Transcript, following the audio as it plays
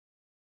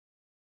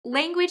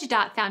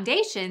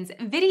Language.Foundation's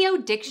Video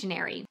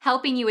Dictionary,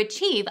 helping you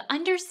achieve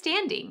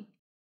understanding.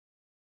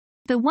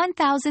 The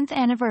 1000th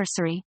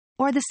anniversary,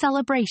 or the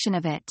celebration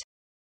of it.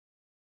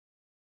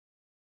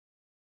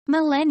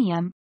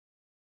 Millennium.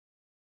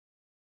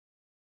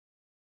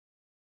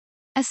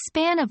 A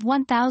span of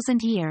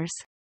 1,000 years.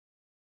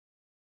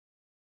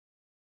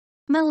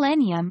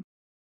 Millennium.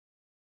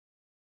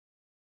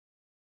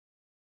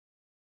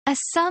 A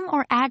sum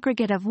or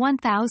aggregate of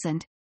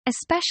 1,000,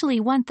 especially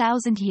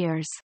 1,000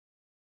 years.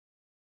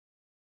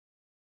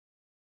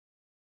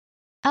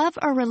 Of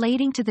or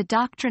relating to the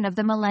doctrine of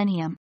the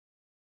millennium.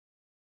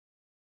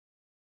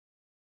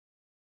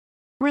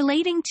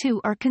 Relating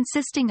to or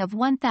consisting of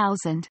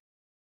 1,000.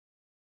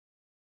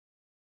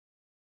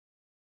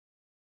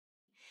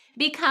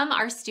 Become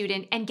our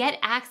student and get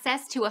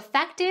access to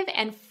effective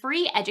and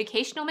free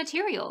educational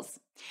materials.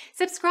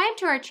 Subscribe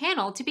to our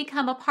channel to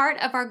become a part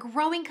of our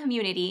growing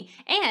community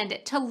and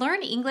to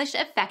learn English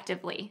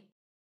effectively.